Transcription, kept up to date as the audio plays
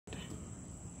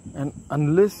and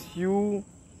unless you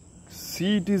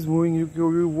see it is moving,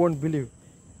 you won't believe.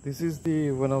 This is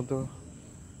the one of the,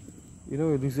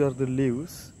 these are the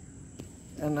leaves,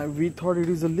 and we thought it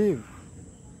is a leaf,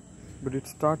 but it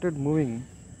started moving,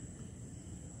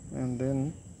 and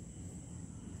then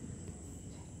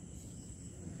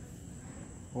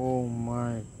oh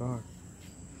my god,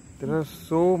 there are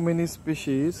so many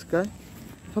species. Kai?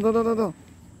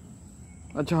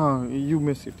 Acha, you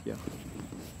miss it, yeah.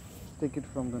 Take it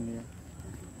from the near.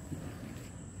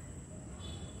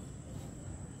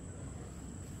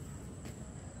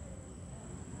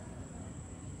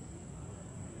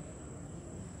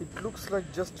 It looks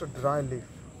like just a dry leaf.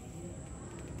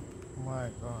 My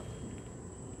god.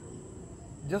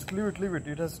 Just leave it.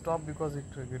 It has stopped because it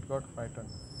got frightened.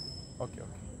 Okay.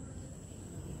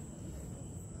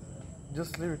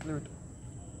 Just leave it.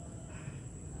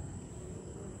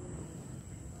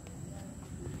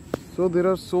 So there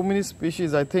are so many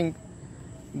species. I think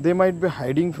they might be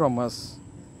hiding from us.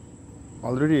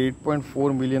 Already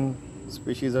 8.4 million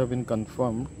species have been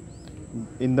confirmed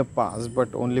in the past,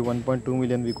 but only 1.2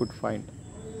 million we could find.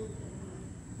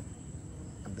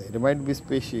 There might be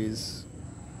species.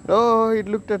 Oh, it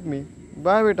looked at me.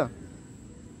 Bye, beta.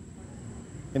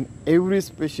 In every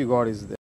species, God is there.